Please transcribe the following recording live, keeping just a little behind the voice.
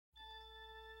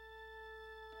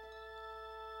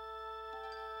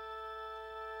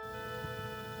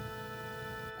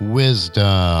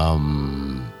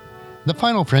Wisdom, the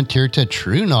final frontier to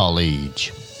true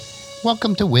knowledge.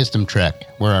 Welcome to Wisdom Trek,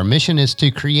 where our mission is to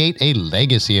create a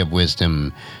legacy of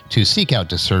wisdom, to seek out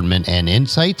discernment and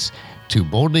insights, to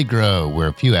boldly grow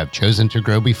where few have chosen to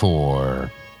grow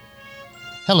before.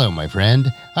 Hello, my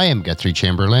friend. I am Guthrie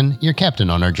Chamberlain, your captain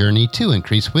on our journey to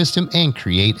increase wisdom and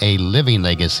create a living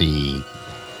legacy.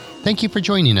 Thank you for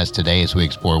joining us today as we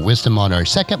explore wisdom on our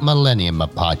second millennium of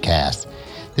podcasts.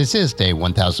 This is day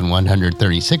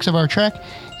 1136 of our trek,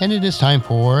 and it is time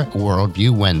for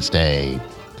Worldview Wednesday.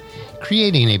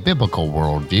 Creating a biblical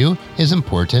worldview is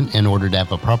important in order to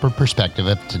have a proper perspective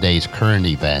of today's current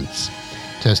events.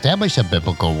 To establish a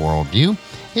biblical worldview,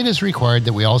 it is required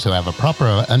that we also have a proper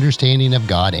understanding of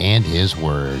God and His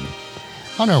Word.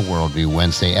 On our Worldview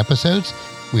Wednesday episodes,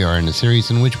 we are in a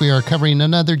series in which we are covering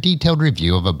another detailed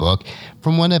review of a book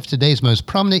from one of today's most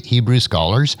prominent Hebrew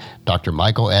scholars, Dr.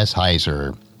 Michael S.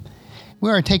 Heiser. We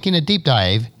are taking a deep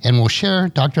dive and will share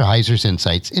Dr. Heiser's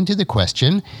insights into the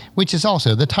question, which is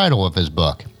also the title of his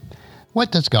book,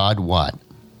 What Does God Want?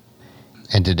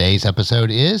 And today's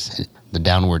episode is The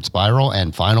Downward Spiral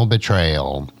and Final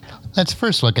Betrayal. Let's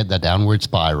first look at the downward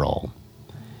spiral.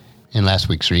 In last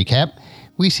week's recap,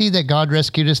 we see that God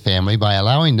rescued his family by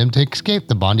allowing them to escape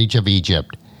the bondage of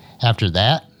Egypt. After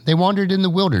that, they wandered in the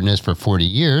wilderness for 40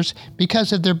 years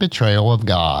because of their betrayal of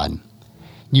God.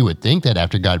 You would think that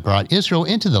after God brought Israel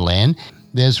into the land,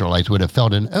 the Israelites would have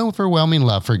felt an overwhelming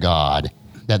love for God,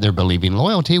 that their believing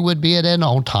loyalty would be at an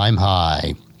all-time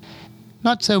high.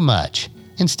 Not so much.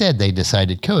 Instead, they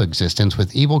decided coexistence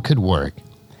with evil could work.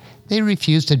 They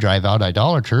refused to drive out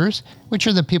idolaters, which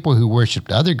are the people who worshipped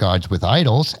other gods with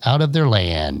idols, out of their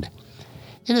land.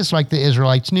 It is like the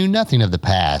Israelites knew nothing of the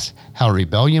past, how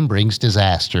rebellion brings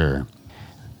disaster.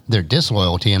 Their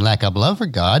disloyalty and lack of love for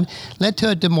God led to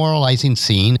a demoralizing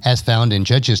scene as found in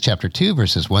Judges chapter 2,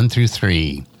 verses 1 through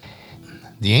 3.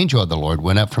 The angel of the Lord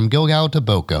went up from Gilgal to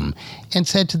Bochum and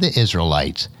said to the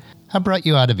Israelites, I brought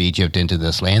you out of Egypt into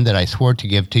this land that I swore to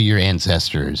give to your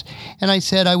ancestors, and I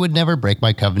said I would never break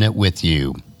my covenant with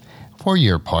you. For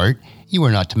your part, you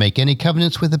were not to make any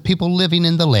covenants with the people living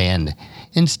in the land.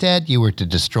 Instead, you were to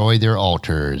destroy their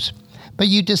altars. But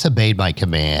you disobeyed my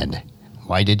command.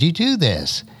 Why did you do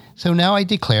this? So now I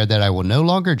declare that I will no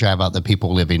longer drive out the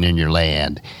people living in your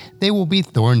land. They will be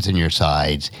thorns in your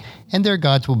sides, and their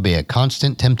gods will be a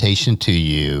constant temptation to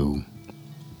you.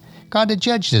 God had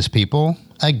judged his people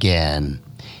again.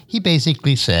 He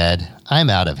basically said, I'm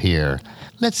out of here.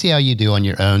 Let's see how you do on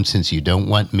your own since you don't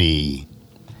want me.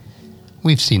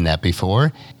 We've seen that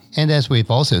before, and as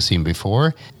we've also seen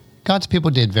before, God's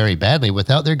people did very badly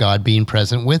without their God being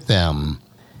present with them.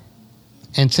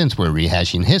 And since we're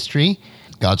rehashing history,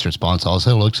 God's response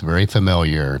also looks very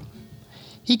familiar.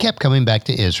 He kept coming back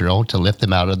to Israel to lift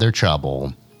them out of their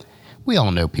trouble. We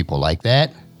all know people like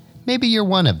that. Maybe you're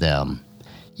one of them.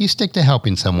 You stick to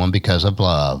helping someone because of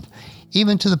love,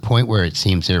 even to the point where it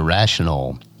seems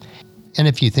irrational. And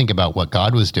if you think about what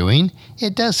God was doing,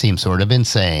 it does seem sort of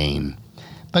insane.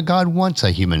 But God wants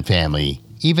a human family,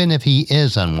 even if he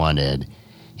is unwanted.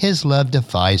 His love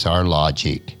defies our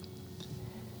logic.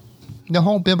 The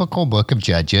whole biblical book of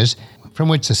Judges, from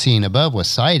which the scene above was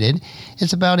cited,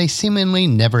 is about a seemingly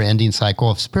never-ending cycle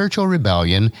of spiritual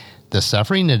rebellion, the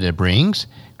suffering that it brings,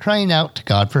 crying out to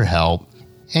God for help,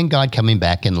 and God coming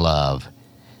back in love.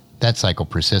 That cycle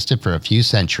persisted for a few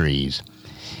centuries.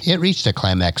 It reached a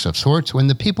climax of sorts when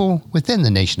the people within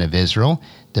the nation of Israel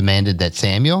demanded that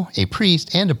Samuel, a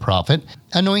priest and a prophet,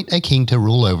 anoint a king to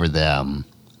rule over them.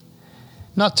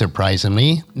 Not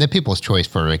surprisingly, the people's choice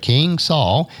for a king,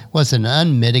 Saul, was an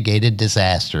unmitigated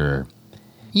disaster.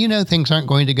 You know things aren't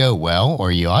going to go well,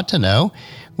 or you ought to know,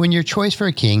 when your choice for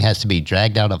a king has to be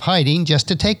dragged out of hiding just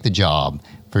to take the job.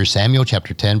 1 Samuel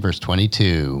chapter 10, verse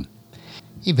 22.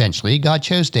 Eventually, God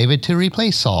chose David to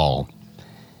replace Saul.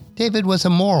 David was a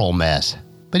moral mess,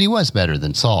 but he was better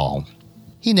than Saul.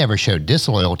 He never showed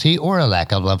disloyalty or a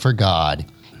lack of love for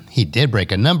God. He did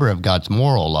break a number of God's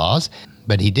moral laws,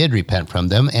 but he did repent from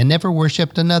them and never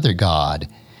worshipped another god.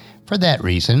 For that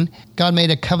reason, God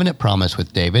made a covenant promise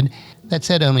with David that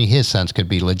said only his sons could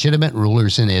be legitimate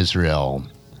rulers in Israel.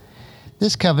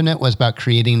 This covenant was about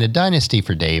creating a dynasty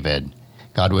for David.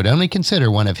 God would only consider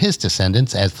one of his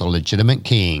descendants as the legitimate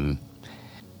king.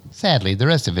 Sadly, the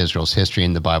rest of Israel's history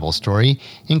in the Bible story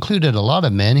included a lot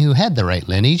of men who had the right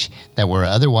lineage that were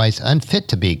otherwise unfit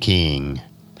to be king.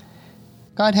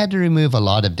 God had to remove a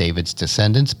lot of David's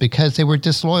descendants because they were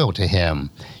disloyal to him,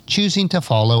 choosing to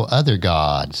follow other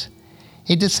gods.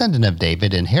 A descendant of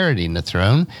David inheriting the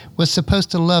throne was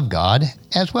supposed to love God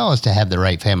as well as to have the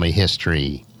right family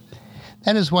history.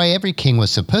 That is why every king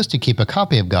was supposed to keep a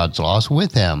copy of God's laws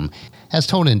with him, as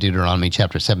told in Deuteronomy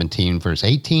chapter 17, verse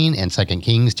 18, and 2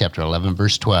 Kings chapter 11,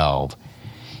 verse 12.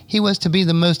 He was to be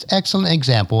the most excellent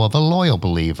example of a loyal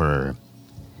believer.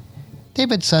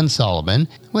 David's son Solomon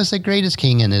was the greatest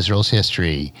king in Israel's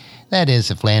history. That is,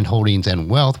 if land holdings and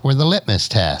wealth were the litmus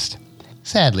test.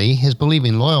 Sadly, his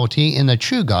believing loyalty in the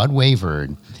true God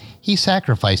wavered. He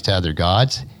sacrificed to other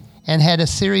gods and had a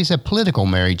series of political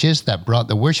marriages that brought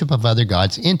the worship of other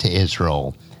gods into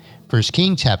Israel. 1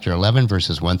 Kings chapter 11,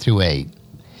 verses 1 through 8.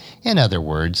 In other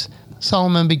words,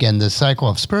 Solomon began the cycle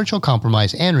of spiritual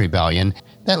compromise and rebellion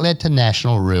that led to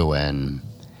national ruin.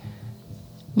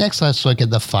 Next, let's look at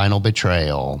the final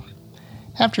betrayal.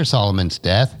 After Solomon's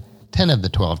death, 10 of the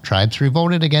 12 tribes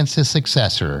revolted against his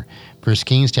successor. 1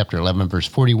 Kings chapter 11, verse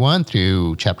 41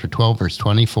 through chapter 12, verse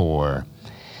 24.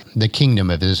 The kingdom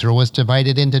of Israel was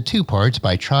divided into two parts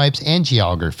by tribes and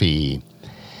geography.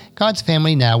 God's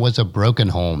family now was a broken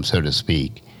home, so to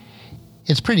speak.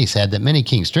 It's pretty sad that many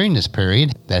kings during this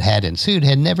period that had ensued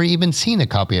had never even seen a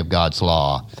copy of God's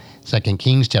law. 2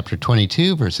 Kings chapter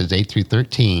 22, verses 8 through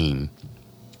 13.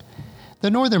 The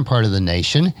northern part of the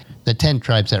nation, the 10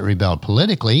 tribes that rebelled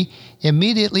politically,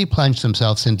 immediately plunged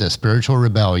themselves into spiritual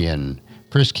rebellion.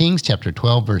 1 Kings chapter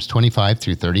 12, verse 25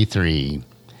 through 33.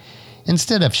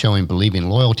 Instead of showing believing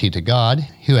loyalty to God,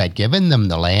 who had given them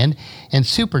the land and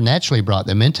supernaturally brought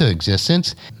them into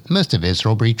existence, most of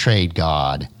Israel betrayed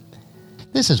God.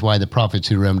 This is why the prophets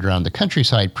who roamed around the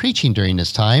countryside preaching during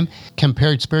this time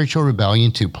compared spiritual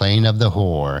rebellion to playing of the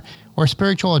whore, or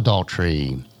spiritual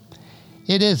adultery.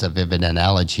 It is a vivid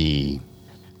analogy.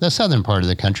 The southern part of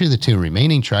the country, the two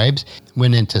remaining tribes,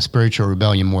 went into spiritual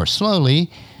rebellion more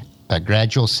slowly, but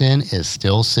gradual sin is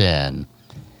still sin.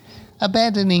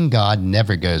 Abandoning God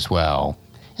never goes well.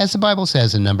 As the Bible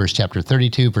says in Numbers chapter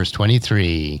 32, verse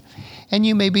 23, and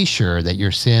you may be sure that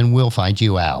your sin will find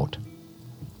you out.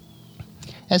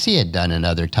 As he had done in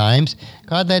other times,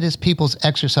 God let his peoples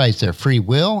exercise their free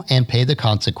will and pay the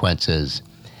consequences.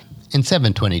 In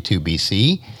 722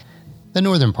 BC, the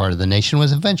northern part of the nation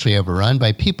was eventually overrun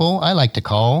by people I like to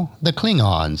call the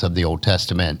Klingons of the Old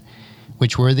Testament,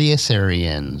 which were the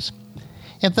Assyrians.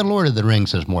 If The Lord of the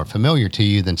Rings is more familiar to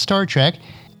you than Star Trek,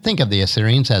 think of the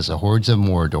Assyrians as the hordes of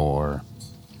Mordor.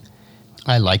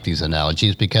 I like these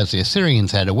analogies because the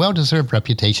Assyrians had a well-deserved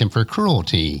reputation for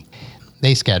cruelty.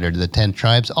 They scattered the 10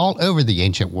 tribes all over the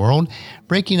ancient world,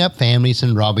 breaking up families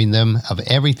and robbing them of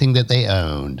everything that they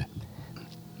owned.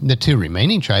 The two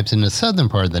remaining tribes in the southern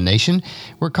part of the nation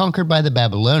were conquered by the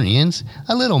Babylonians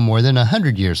a little more than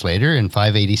 100 years later in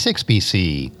 586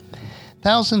 BC.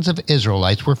 Thousands of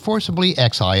Israelites were forcibly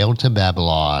exiled to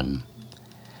Babylon.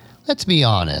 Let's be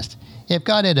honest, if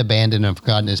God had abandoned and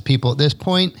forgotten his people at this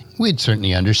point, we'd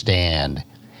certainly understand.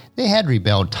 They had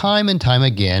rebelled time and time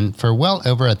again for well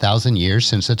over 1,000 years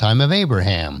since the time of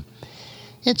Abraham.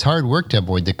 It's hard work to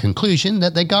avoid the conclusion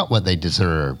that they got what they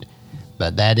deserved.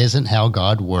 But that isn't how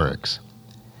God works.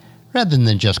 Rather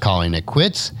than just calling it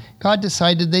quits, God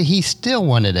decided that he still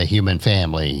wanted a human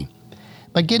family.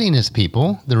 But getting his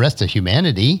people, the rest of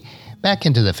humanity, back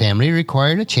into the family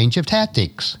required a change of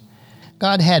tactics.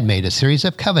 God had made a series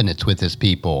of covenants with his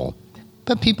people.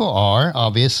 But people are,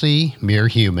 obviously, mere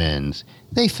humans.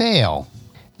 They fail.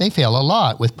 They fail a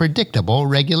lot with predictable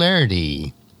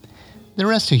regularity. The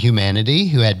rest of humanity,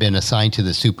 who had been assigned to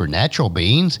the supernatural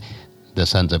beings, the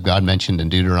sons of God mentioned in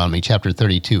Deuteronomy chapter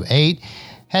 32:8,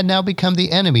 had now become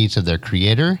the enemies of their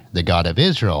Creator, the God of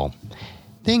Israel.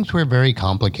 Things were very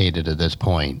complicated at this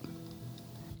point.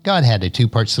 God had a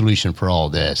two-part solution for all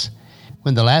this.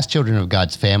 When the last children of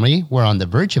God's family were on the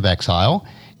verge of exile,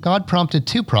 God prompted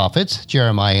two prophets,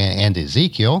 Jeremiah and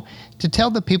Ezekiel, to tell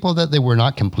the people that they were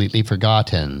not completely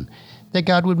forgotten, that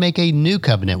God would make a new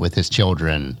covenant with his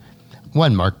children,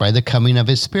 one marked by the coming of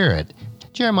his Spirit.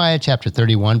 Jeremiah chapter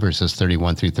 31, verses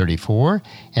 31 through 34,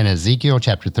 and Ezekiel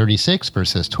chapter 36,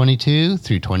 verses 22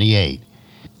 through 28.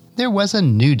 There was a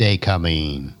new day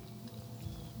coming.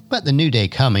 But the new day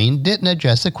coming didn't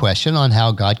address a question on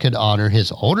how God could honor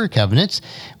his older covenants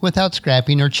without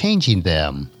scrapping or changing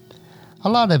them. A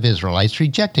lot of Israelites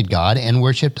rejected God and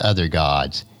worshipped other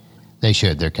gods. They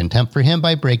showed their contempt for him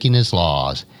by breaking his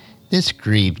laws. This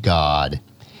grieved God.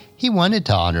 He wanted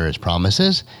to honor his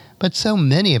promises, but so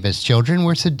many of his children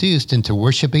were seduced into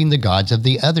worshiping the gods of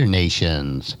the other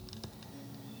nations.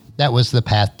 That was the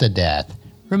path to death.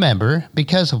 Remember,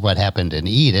 because of what happened in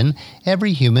Eden,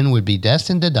 every human would be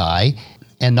destined to die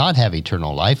and not have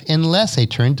eternal life unless they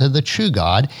turned to the true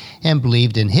God and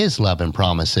believed in his love and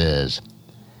promises.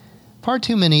 Far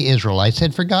too many Israelites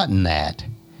had forgotten that.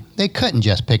 They couldn't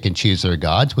just pick and choose their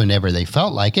gods whenever they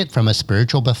felt like it from a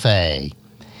spiritual buffet.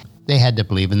 They had to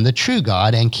believe in the true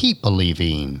God and keep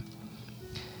believing.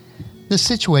 The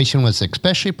situation was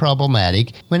especially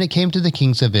problematic when it came to the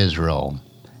kings of Israel.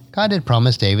 God had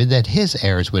promised David that his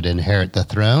heirs would inherit the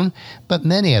throne, but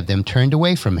many of them turned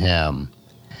away from him.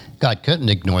 God couldn't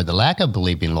ignore the lack of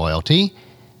believing loyalty.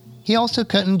 He also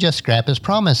couldn't just scrap his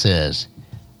promises.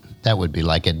 That would be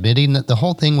like admitting that the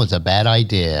whole thing was a bad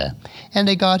idea, and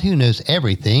a God who knows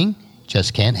everything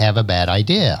just can't have a bad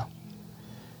idea.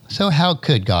 So how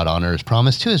could God honor his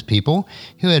promise to his people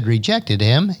who had rejected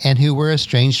him and who were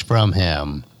estranged from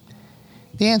him?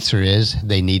 The answer is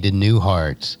they needed new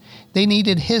hearts. They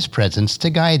needed his presence to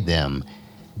guide them.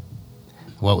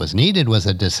 What was needed was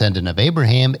a descendant of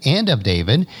Abraham and of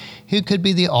David who could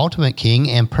be the ultimate king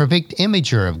and perfect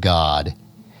imager of God.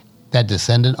 That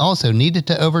descendant also needed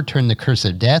to overturn the curse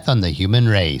of death on the human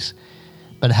race.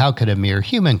 But how could a mere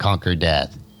human conquer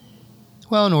death?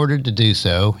 Well, in order to do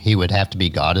so, he would have to be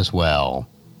God as well.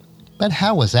 But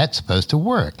how was that supposed to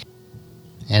work?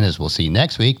 And as we'll see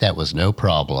next week, that was no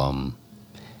problem.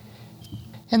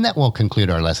 And that will conclude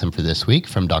our lesson for this week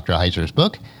from Dr. Heiser's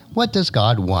book, What Does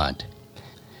God Want?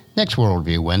 Next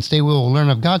Worldview Wednesday, we will learn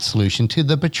of God's solution to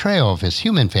the betrayal of his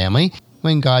human family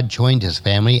when God joined his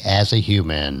family as a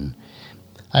human.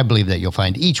 I believe that you'll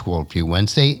find each Worldview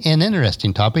Wednesday an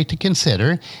interesting topic to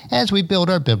consider as we build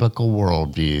our biblical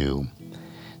worldview.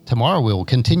 Tomorrow we will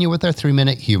continue with our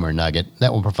 3-minute humor nugget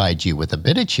that will provide you with a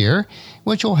bit of cheer,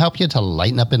 which will help you to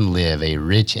lighten up and live a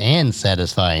rich and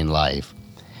satisfying life.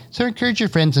 So encourage your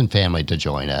friends and family to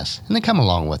join us, and then come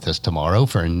along with us tomorrow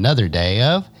for another day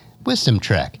of Wisdom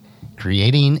Trek,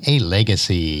 Creating a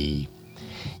Legacy.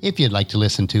 If you'd like to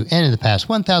listen to any of the past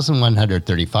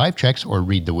 1,135 treks or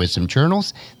read the Wisdom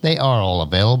Journals, they are all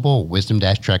available at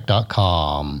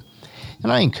wisdom-trek.com.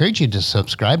 And I encourage you to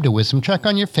subscribe to Wisdom Trek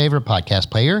on your favorite podcast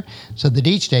player so that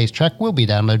each day's trek will be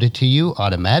downloaded to you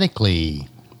automatically.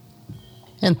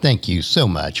 And thank you so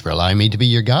much for allowing me to be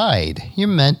your guide, your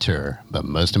mentor, but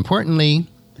most importantly,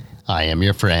 I am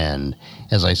your friend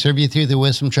as I serve you through the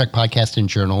Wisdom Trek podcast and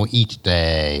journal each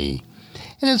day.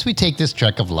 And as we take this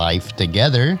trek of life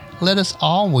together, let us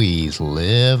always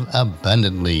live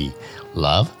abundantly,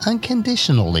 love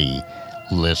unconditionally,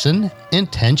 listen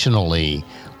intentionally,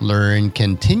 learn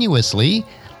continuously,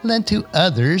 lend to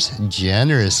others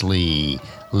generously,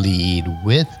 lead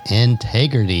with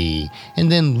integrity,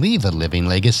 and then leave a living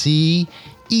legacy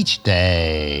each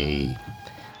day.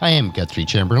 I am Guthrie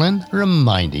Chamberlain,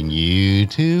 reminding you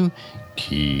to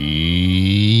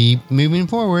keep moving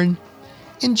forward,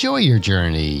 enjoy your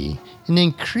journey, and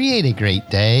then create a great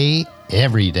day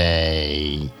every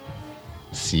day.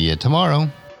 See you tomorrow.